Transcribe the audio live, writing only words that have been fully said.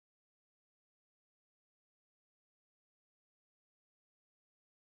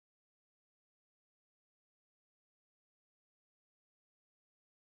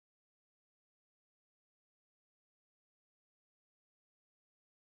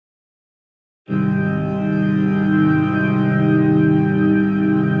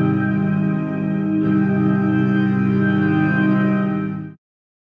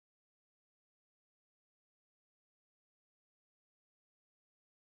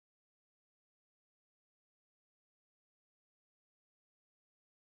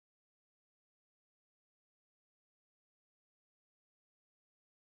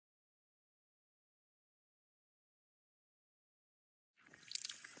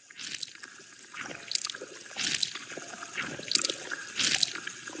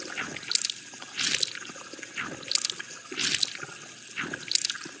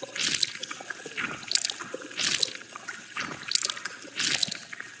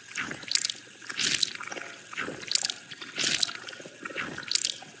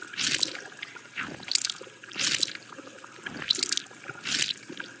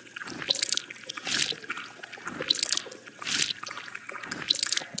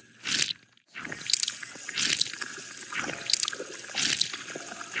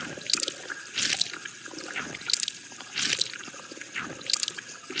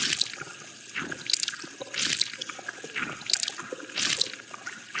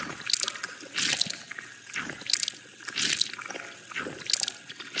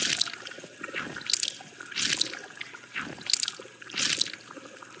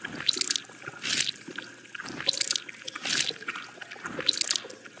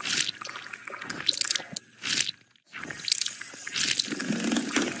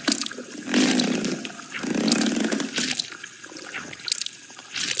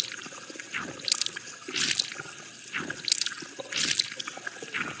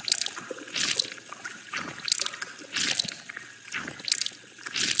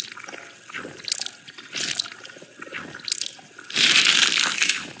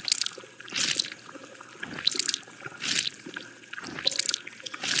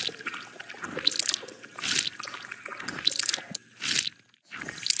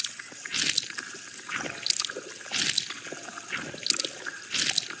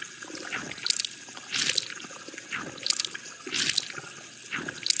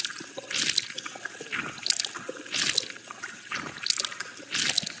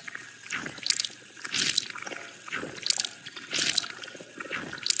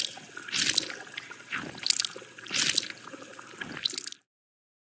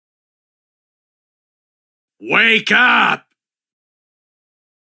Wake up!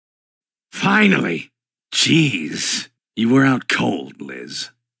 Finally! Jeez, you were out cold,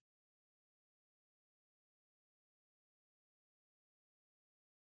 Liz.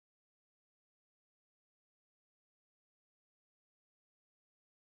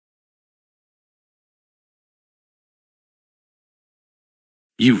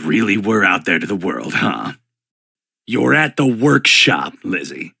 You really were out there to the world, huh? You're at the workshop,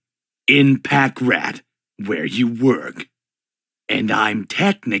 Lizzie. In Pack Rat, where you work. And I'm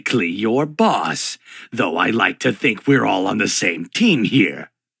technically your boss, though I like to think we're all on the same team here.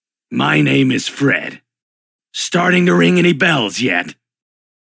 My name is Fred. Starting to ring any bells yet?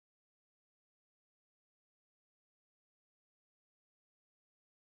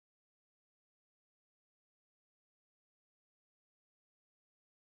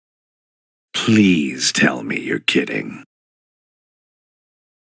 Please tell me you're kidding.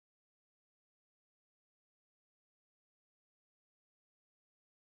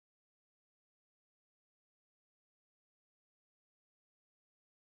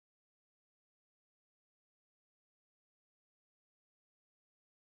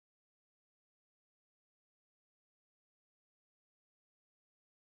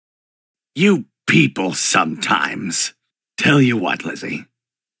 You people sometimes. Tell you what, Lizzie.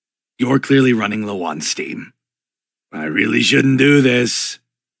 You're clearly running low on steam. I really shouldn't do this,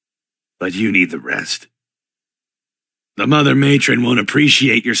 but you need the rest. The mother matron won't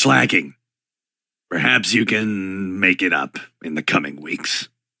appreciate your slacking. Perhaps you can make it up in the coming weeks.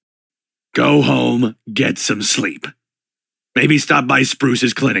 Go home, get some sleep. Maybe stop by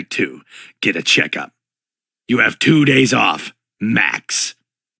Spruce's clinic too. Get a checkup. You have 2 days off, max.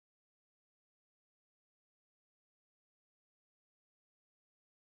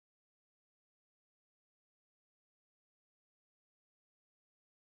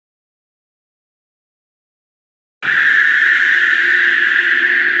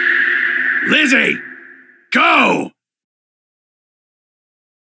 Lizzie! Go!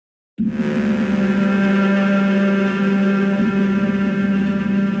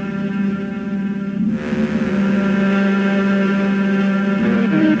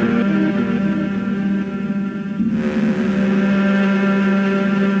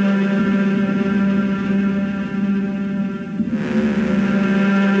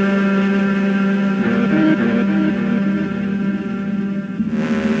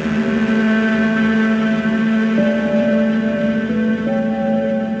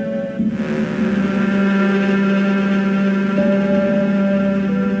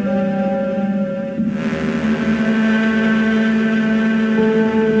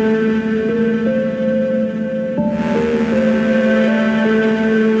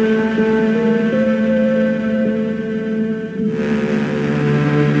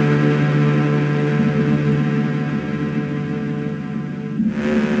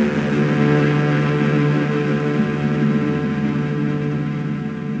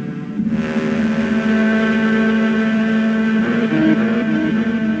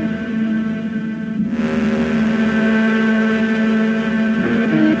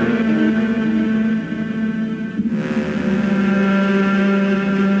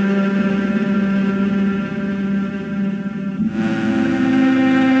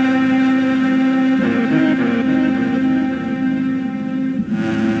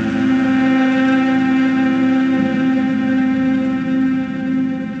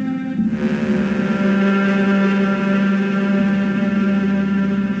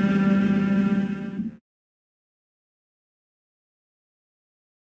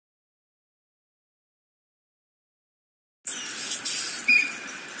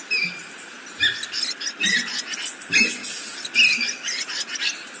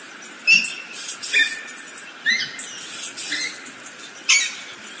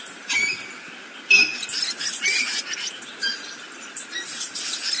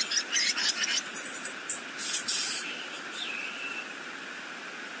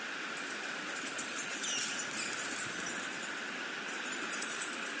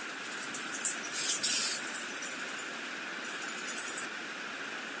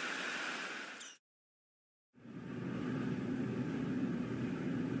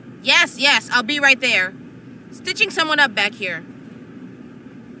 Yes, I'll be right there. Stitching someone up back here.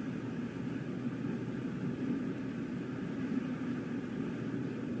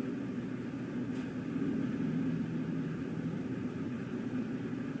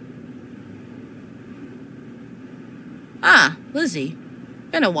 Ah, Lizzie.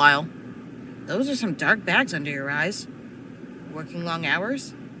 Been a while. Those are some dark bags under your eyes. Working long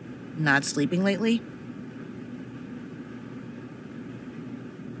hours? Not sleeping lately?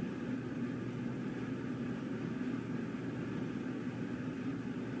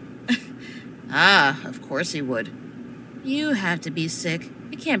 Ah, of course he would. You have to be sick.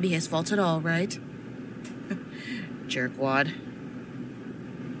 It can't be his fault at all, right? Jerkwad.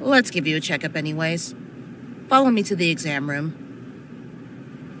 Let's give you a checkup anyways. Follow me to the exam room.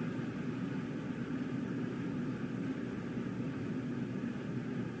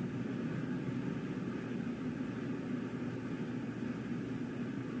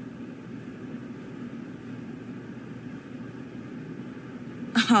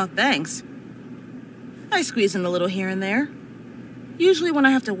 Oh, thanks. I squeeze in a little here and there. Usually when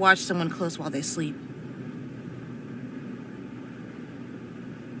I have to watch someone close while they sleep.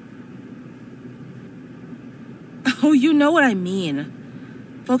 Oh, you know what I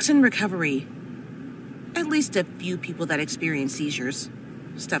mean. Folks in recovery. At least a few people that experience seizures.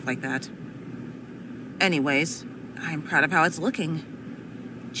 Stuff like that. Anyways, I'm proud of how it's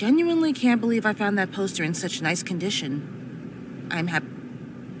looking. Genuinely can't believe I found that poster in such nice condition. I'm happy.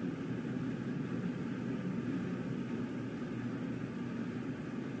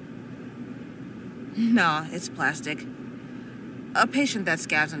 Nah, it's plastic. A patient that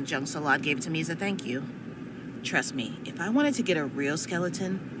scavs and junks a lot gave it to me as a thank you. Trust me, if I wanted to get a real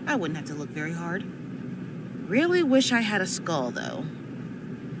skeleton, I wouldn't have to look very hard. Really wish I had a skull, though.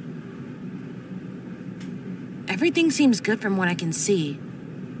 Everything seems good from what I can see,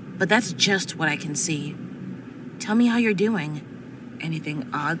 but that's just what I can see. Tell me how you're doing. Anything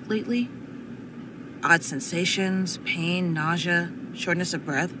odd lately? Odd sensations, pain, nausea, shortness of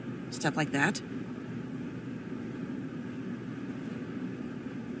breath, stuff like that?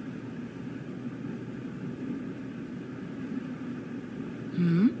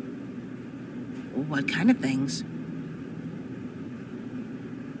 What kind of things?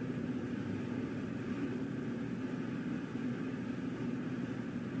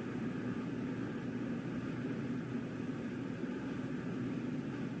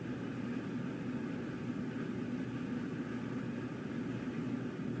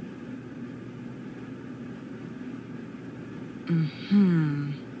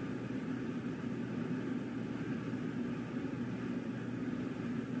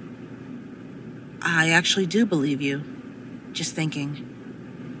 I actually do believe you. Just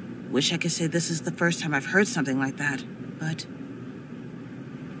thinking. Wish I could say this is the first time I've heard something like that, but...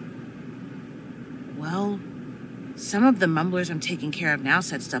 Well, some of the mumblers I'm taking care of now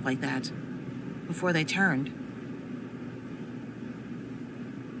said stuff like that. Before they turned.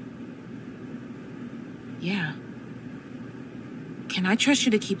 Yeah. Can I trust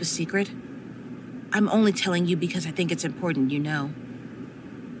you to keep a secret? I'm only telling you because I think it's important you know.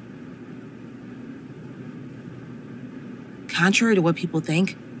 Contrary to what people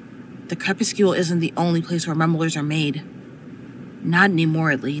think, the Crepuscule isn't the only place where mumblers are made. Not anymore,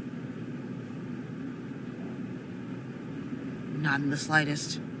 at least. Not in the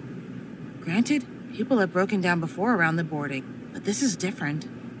slightest. Granted, people have broken down before around the boarding, but this is different.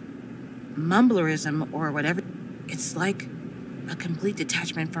 Mumblerism, or whatever, it's like a complete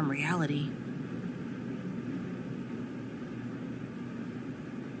detachment from reality.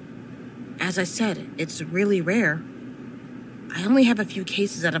 As I said, it's really rare. I only have a few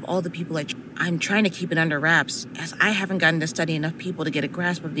cases out of all the people I'm trying to keep it under wraps, as I haven't gotten to study enough people to get a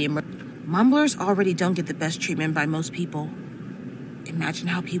grasp of the Mumblers already don't get the best treatment by most people. Imagine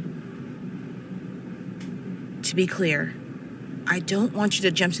how people... To be clear, I don't want you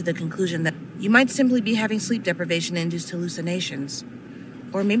to jump to the conclusion that you might simply be having sleep deprivation-induced hallucinations.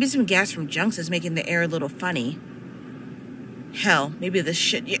 Or maybe some gas from junks is making the air a little funny. Hell, maybe this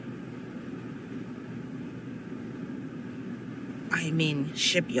shit...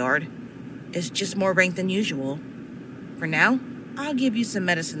 shipyard is just more ranked than usual. For now, I'll give you some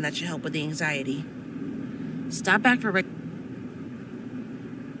medicine that should help with the anxiety. Stop back for...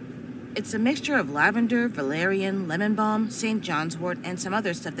 It's a mixture of lavender, valerian, lemon balm, St. John's wort, and some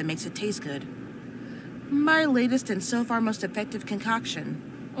other stuff that makes it taste good. My latest and so far most effective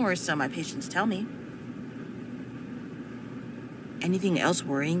concoction, or so my patients tell me. Anything else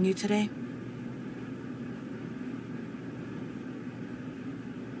worrying you today?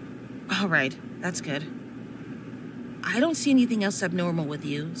 All right, that's good. I don't see anything else abnormal with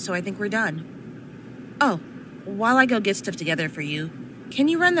you, so I think we're done. Oh, while I go get stuff together for you, can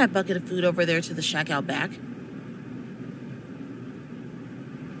you run that bucket of food over there to the shack out back?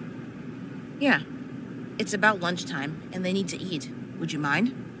 Yeah. It's about lunchtime, and they need to eat. Would you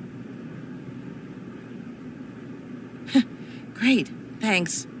mind? Great,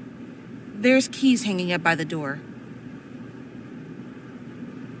 thanks. There's keys hanging up by the door.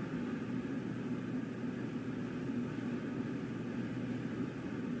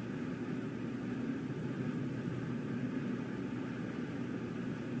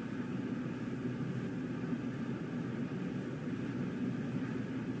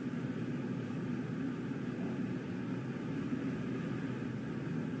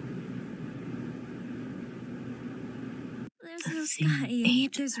 There's no sky,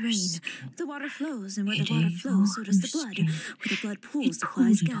 there's rain. The water flows, and where the water flows, so does the blood. Where the blood pools, the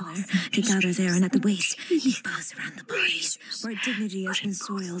flies gather. They gather there and at the waist. They buzz around the bodies. Where dignity has been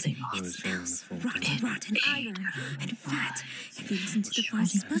soiled, it smells rotten iron and fat. If you listen to the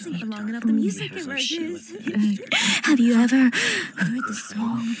flies buzzing for long enough, the music emerges. Have you ever heard the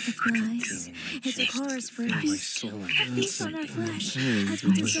song of the flies? It's a chorus for a feast. A feast on our flesh. As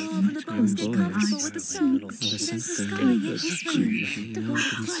we dissolve and the bones get comfortable with the songs. There's the sky. It's rain. The water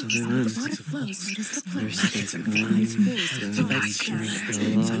flows, so does the flesh. The flies pools, the flies gather.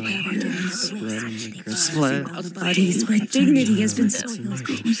 Split all the bodies where dignity has been soiled.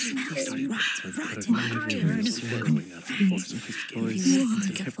 It smells rotten iron and fat. If you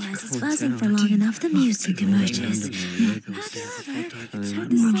listen to the flies buzzing for long enough, the music emerges. Have you ever heard the song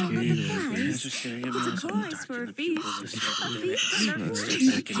of the flies? It's a chorus for a feast. A feast on our flesh.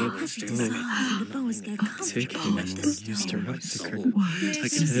 As we dissolve and the bones get comfortable with the songs.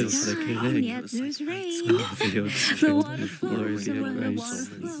 And yet there's rain. The water flows, and when the water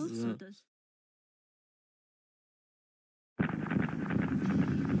flows, so does.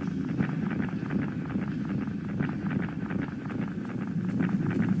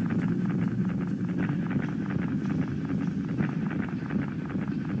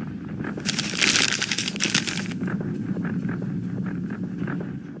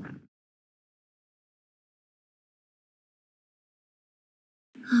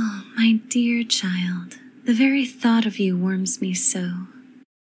 Oh, my dear child, the very thought of you warms me so.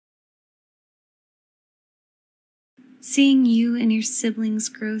 Seeing you and your siblings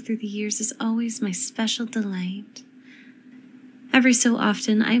grow through the years is always my special delight. Every so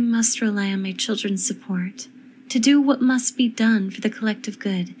often, I must rely on my children's support to do what must be done for the collective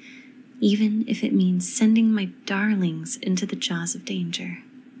good, even if it means sending my darlings into the jaws of danger.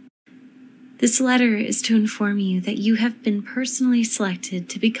 This letter is to inform you that you have been personally selected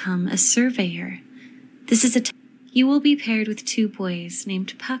to become a surveyor. This is you will be paired with 2 boys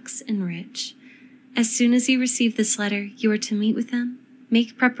named Pucks and Rich. As soon as you receive this letter, you are to meet with them,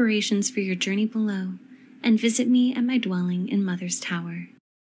 make preparations for your journey below, and visit me at my dwelling in Mother's Tower.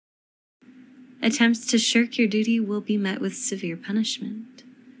 Attempts to shirk your duty will be met with severe punishment.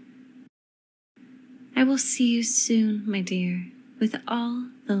 I will see you soon, my dear, with all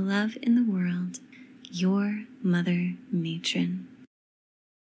the love in the world, your Mother Matron.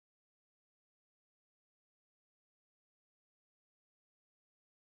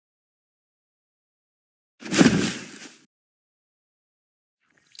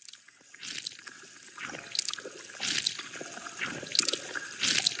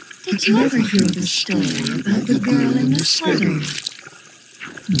 Did you ever hear the story about the girl in the sweater?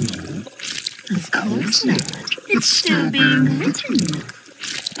 No. Of course not. It's still being written.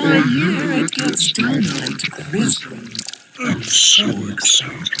 I hear it gets daylight quizzing. I'm so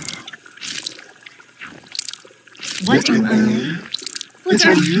excited. What am I? What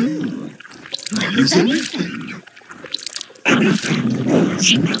are you? What is anything? Anything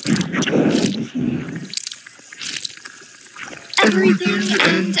was nothing. Everything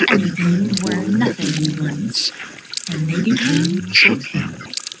and anything were nothing once, and they became nothing.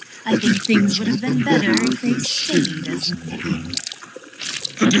 I think things would have been better if they stayed as nothing.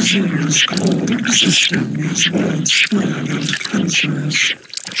 The disease called existing is widespread and cancerous.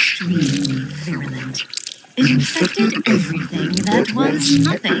 Extremely virulent. It infected everything that was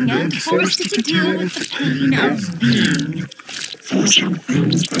nothing and forced it to deal with the pain of being. Forcing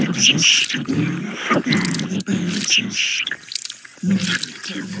things that exist to be happy that they exist.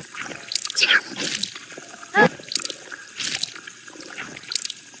 Manipulative. Terrible.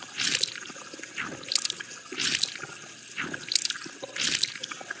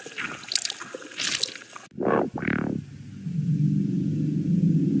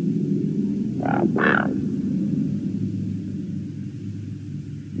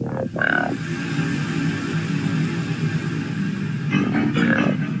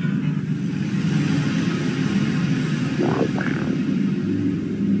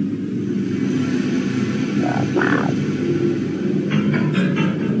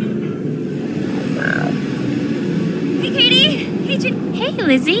 Hey,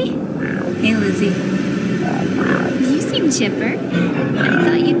 Lizzie. Hey, Lizzie. You seem chipper. I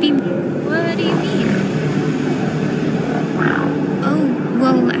thought you'd be... What do you mean? Oh,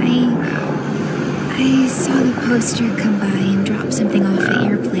 well, I saw the poster come by and drop something off at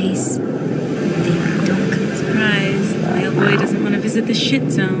your place. They don't come. Surprise. The mail boy doesn't want to visit the shit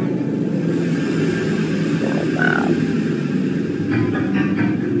zone.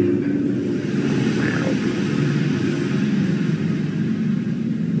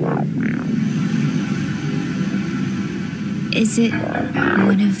 Is it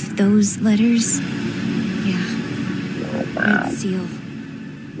one of those letters? Yeah. Red seal.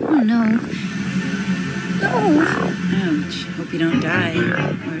 Oh, no. No! Ouch. Hope you don't die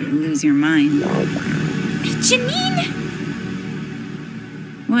or lose your mind. Janine!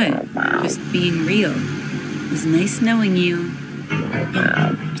 What? Just being real. It was nice knowing you.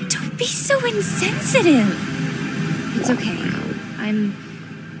 Don't be so insensitive. It's okay. I'm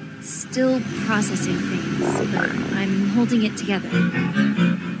still processing things, but I'm holding it together.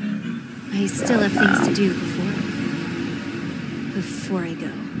 I still have things to do before I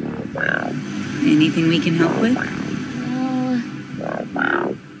go. Anything we can help with? Well,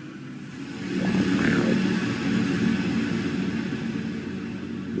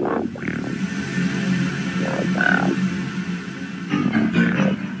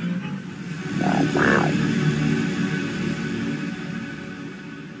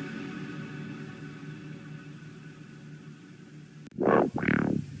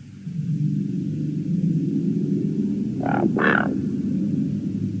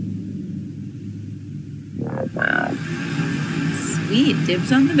 Sweet.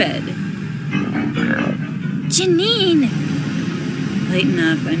 Dibs on the bed. Janine! Lighten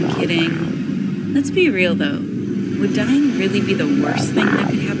up. I'm kidding. Let's be real, though. Would dying really be the worst thing that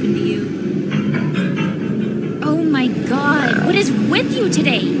could happen to you? Oh my god, what is with you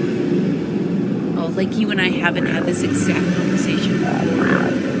today? Oh, like you and I haven't had this exact conversation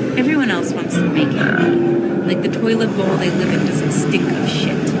before. Everyone else wants to make it. Like the toilet bowl they live in doesn't stink of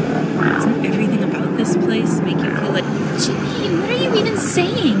shit. Doesn't everything about this place make you feel like... Janine, what are you even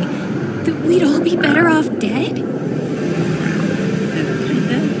saying? That we'd all be better off dead?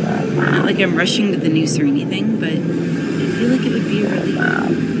 Kinda. Not like I'm rushing to the noose or anything, but I feel like it would be a relief.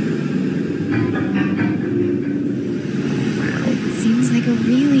 Seems like a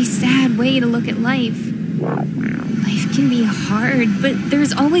really sad way to look at life. Life can be hard, but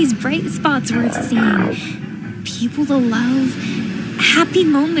there's always bright spots worth seeing. People to love, happy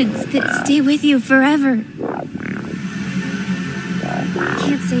moments that stay with you forever. I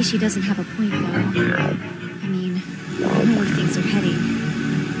can't say she doesn't have a point, though. I mean, I know where things are heading.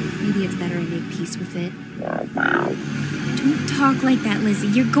 Maybe it's better I make peace with it. Don't talk like that, Lizzie.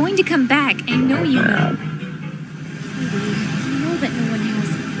 You're going to come back. I know you will. You know that no one has.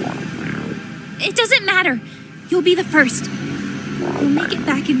 It doesn't matter. You'll be the first. You'll make it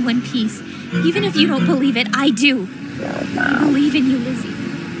back in one piece. Even if you don't believe it, I do. I believe in you, Lizzie.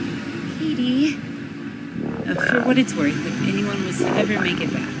 Katie. For what it's worth, if anyone was to ever make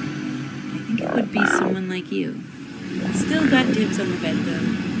it back, I think it would be someone like you. Still got dibs on the bed,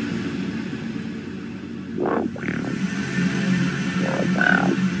 though.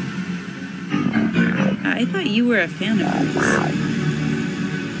 I thought you were a fan of hers.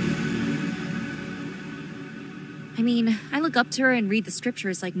 I mean, I look up to her and read the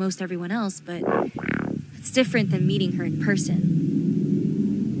scriptures like most everyone else, but it's different than meeting her in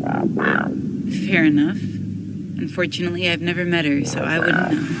person. Fair enough. Unfortunately, I've never met her, so I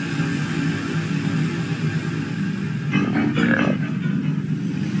wouldn't know.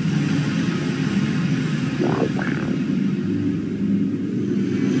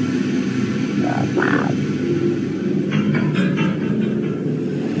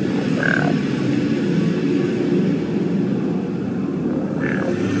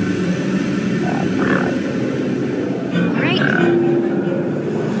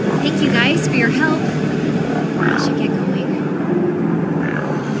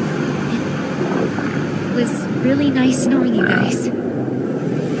 Nice knowing you guys.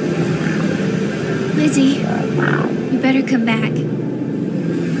 Lizzie, you better come back.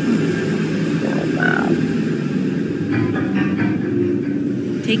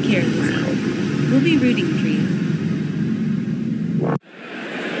 Take care, Lizzie. We'll be rooting for you.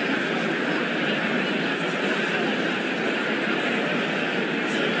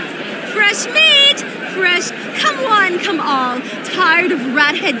 Fresh meat! Fresh, come all. Tired of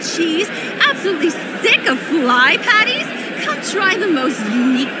rat head cheese? Absolutely sick of fly patties? Come try the most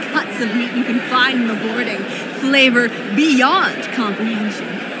unique cuts of meat you can find in the boarding. Flavor beyond comprehension.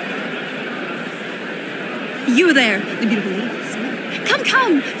 You there, the beautiful lady.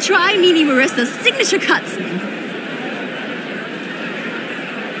 Come, try Mimi Marissa's signature cuts.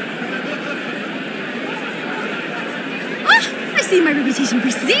 Ah, I see my reputation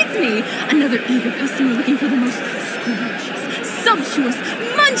precedes me. Another eager customer looking for the most scrumptious, sumptuous,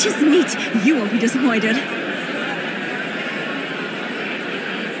 munchous meat. You won't be disappointed.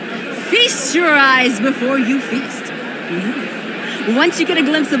 Feast your eyes before you feast. Once you get a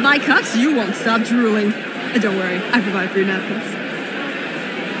glimpse of my cups, you won't stop drooling. Don't worry, I provide for your napkins.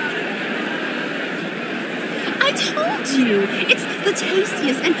 I told you, it's the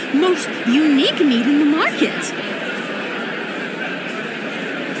tastiest and most unique meat in the market.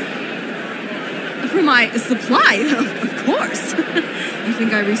 For my supply, of course. You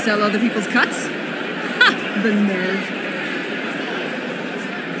think I resell other people's cuts? Ha! The nerve.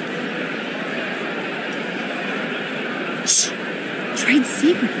 Trade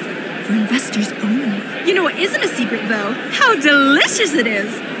secret for investors only. You know what isn't a secret, though? How delicious it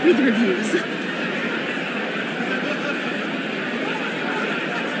is! Read the reviews.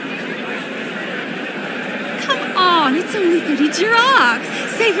 Come on, it's only 30 jiracs.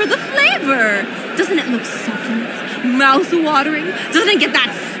 Savor the flavor. Doesn't it look succulent, mouth-watering? Doesn't it get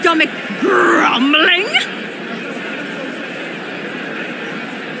that stomach grumbling?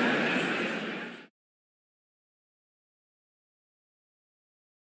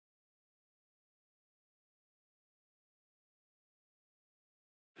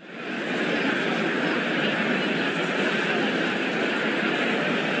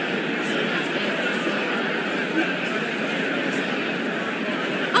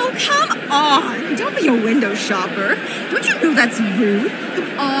 Come on! Don't be a window shopper. Don't you know that's rude?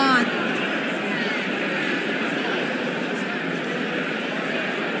 Come on.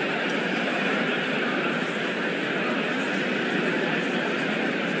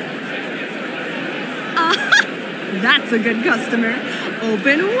 That's a good customer.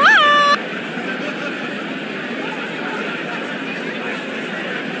 Open wide!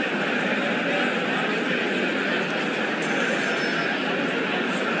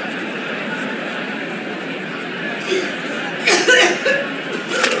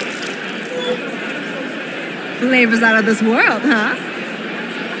 Flavors out of this world, huh?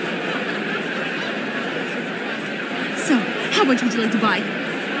 So, how much would you like to buy?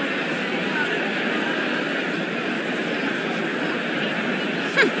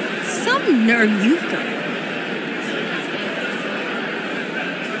 Some nerve you've got.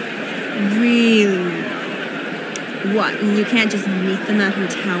 Really? What, and you can't just meet them at her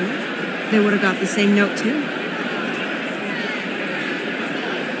tower? They would have got the same note, too.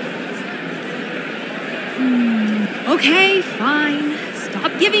 Okay, fine.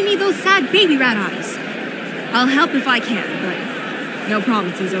 Stop giving me those sad baby rat eyes. I'll help if I can, but no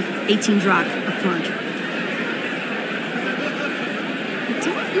promises of 18 drac up front. I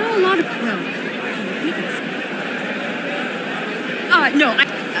don't know a lot of... Well, no,